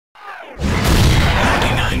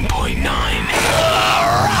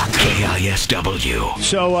KISW.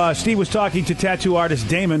 So Steve was talking to tattoo artist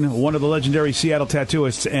Damon, one of the legendary Seattle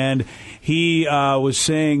tattooists, and he was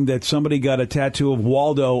saying that somebody got a tattoo of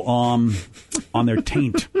Waldo on their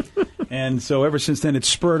taint. And so ever since then, it's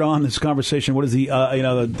spurred on this conversation. What is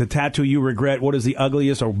the tattoo you regret? What is the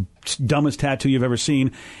ugliest or dumbest tattoo you've ever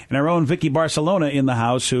seen? And our own Vicky Barcelona in the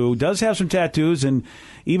house, who does have some tattoos, and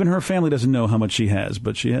even her family doesn't know how much she has,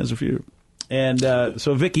 but she has a few. And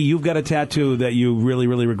so, Vicky, you've got a tattoo that you really,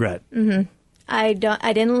 really regret. Mm-hmm. I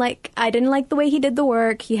didn't like the way he did the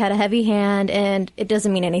work. He had a heavy hand, and it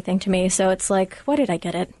doesn't mean anything to me. So it's like, why did I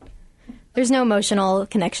get it? There's no emotional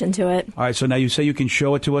connection to it. All right, so now you say you can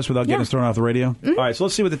show it to us without getting us thrown off the radio? Mm-hmm. All right, so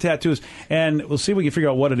let's see what the tattoo is, and we'll see if we can figure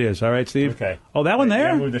out what it is. All right, Steve? Okay. Oh, that one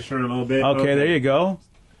there? Move the shirt a little bit. Okay, there you go.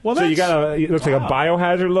 Well, so you got it looks like a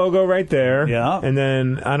Biohazard logo right there. Yeah. And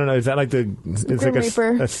then, I don't know, is that like it's Grim like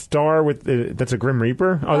Reaper. a star with, that's a Grim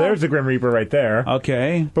Reaper? Oh, there's the Grim Reaper right there.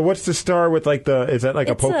 Okay. But what's the star with like is that like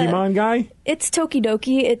a Pokemon guy? It's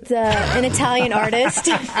Tokidoki. It's an Italian artist.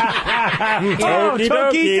 Oh,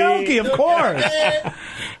 Tokidoki, of course.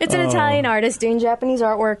 It's an Italian artist doing Japanese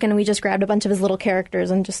artwork, and we just grabbed a bunch of his little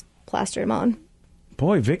characters and just plastered them on.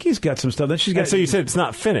 Boy, Vicky's got some stuff. Then she's got. So you said it's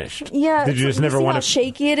not finished. Yeah. Did you just never see want how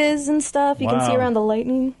shaky it is and stuff? You can see Wow. around the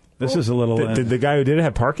lightning. This is a little. Did the guy who did it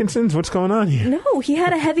have Parkinson's? What's going on here? No, he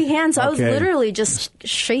had a heavy hand, so I was Okay. literally just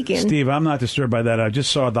shaking. Steve, I'm not disturbed by that. I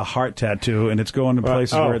just saw the heart tattoo, and it's going to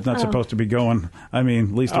places where it's not supposed to be going. I mean,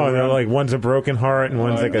 at least. Oh, they're like one's a broken heart and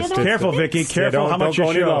one's like a stick. Careful, Vicky. Careful how much you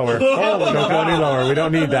don't go any show. lower. Don't go any lower. We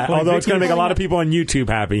don't need that. Like Although it's going to Vicky's- make a lot of people on YouTube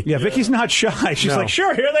happy. Yeah, Vicky's not shy. She's No. like,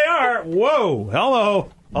 sure, here they are. Whoa, hello.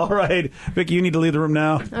 All right, Vicky, you need to leave the room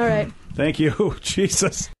now. All right. Thank you.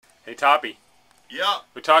 Jesus. Hey, Toppy. Yeah.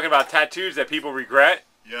 We're talking about tattoos that people regret.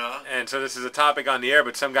 Yeah. And so this is a topic on the air,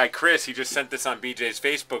 but some guy, Chris, he just sent this on BJ's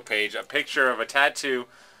Facebook page, a picture of a tattoo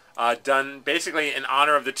done basically in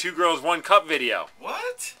honor of the Two Girls, One Cup video.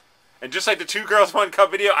 What? And just like the Two Girls, One Cup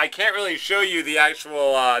video, I can't really show you the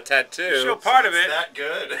actual tattoo. Show part of it. That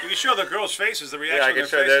good. You can show the girls' faces, the reaction Yeah, I of can their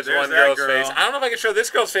show faces. there's one that girl's girl. face. I don't know if I can show this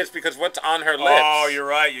girl's face because what's on her lips. Oh, you're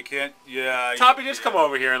right. You can't. Yeah. Toppy, just come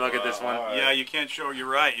over here and look at this one. Yeah, you can't show. You're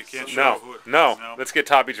right. You can't show. No. Let's get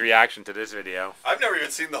Toppy's reation to this video. I've never even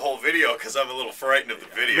seen the whole video because I'm a little frightened of the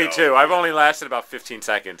video. Me too. I've only lasted about 15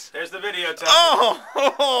 seconds. There's the video. Toppy.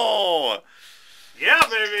 Oh! Yeah,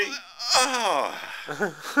 baby. Oh!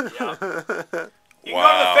 Yeah. You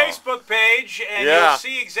Wow. can go to the Facebook page and you'll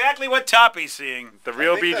see exactly what Toppy's seeing. The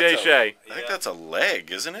real BJ Shea. I think that's a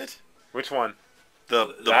leg, isn't it? Which one?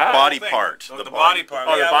 The That? body Thing. part. The body part.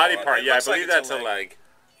 Oh, the Yeah, body well, part. it Yeah, I looks like believe it's that's a leg.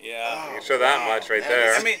 Yeah. You can show that much right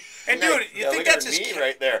there. I mean, and dude, you think that's his knee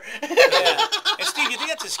right there? Yeah. And Steve, you think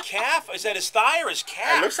that's his calf? Is that his thigh or his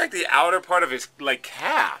calf? It looks like the outer part of his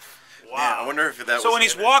calf. Wow. Man, I wonder if that was. So when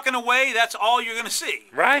he's in it. walking away, that's all you're gonna see.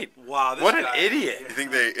 Right. Wow. This What an guy- idiot. You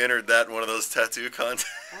think they entered that in one of those tattoo contests?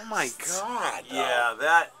 Oh my God. Yeah,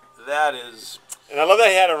 that is. And I love that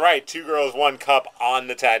he had it right. 2 girls, 1 cup on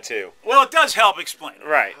the tattoo. Well, it does help explain it.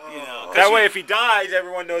 Right. You know, 'cause That way, if he dies,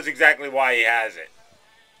 everyone knows exactly why he has it.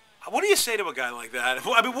 what do you say to a guy like that?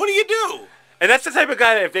 I mean, what do you do? And that's the type of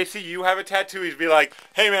guy that if they see you have a tattoo, he'd be like,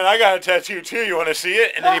 hey, man, I got a tattoo too. You want to see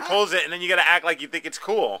it? And then he pulls it, and then you got to act like you think it's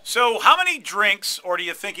cool. So, how many drinks, or do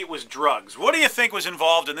you think it was drugs? What do you think was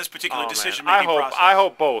involved in this particular decision-making process? I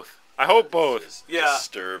hope both. I hope both. Yeah.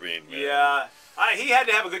 Disturbing, man. Yeah. He had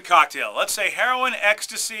to have a good cocktail. Let's say heroin,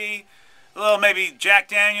 ecstasy, a little maybe Jack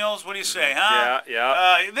Daniels. What do you say, huh?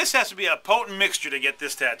 Yeah. This has to be a potent mixture to get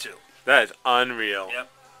this tattoo. That is unreal. Yep.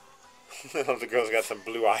 The girl's got some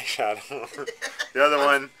blue eyeshadow. The other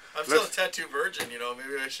one. I'm still a tattoo virgin, you know.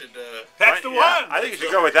 Maybe I should. That's the one. I think you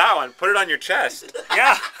should go with that one. Put it on your chest.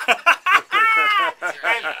 Yeah.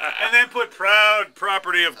 and then put proud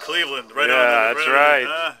property of Cleveland right on the that's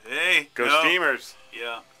right. Hey. Go no. Steamers.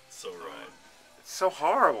 Yeah. So right. It's so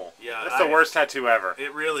horrible. Yeah, That's the worst tattoo ever.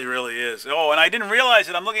 It really, really is. Oh, and I didn't realize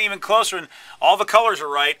it. I'm looking even closer, and all the colors are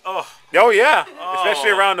right. Oh. Oh, yeah. Especially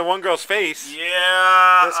around the one girl's face.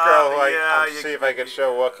 Yeah. This girl, yeah, I'll see if I can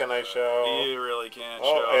show. What can I show? You really can't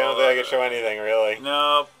Oh, show. I don't think I can show anything, really.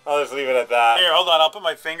 No. I'll just leave it at that. Here, hold on. I'll put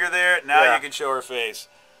my finger there. Now Yeah. you can show her face.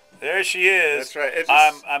 There she is. That's right. It's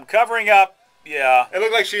just- I'm covering up. Yeah. It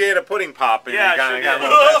looked like she ate a pudding pop. And Yeah, it got she got a did.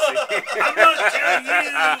 little messy. I'm not telling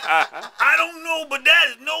you. I don't know, but that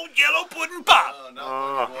is no Jello pudding pop. Oh,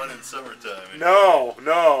 not one in summertime.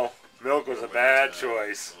 No. Milk was a bad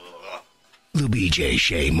choice. The BJ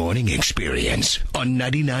Shea Morning Experience on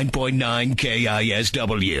 99.9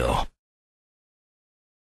 KISW.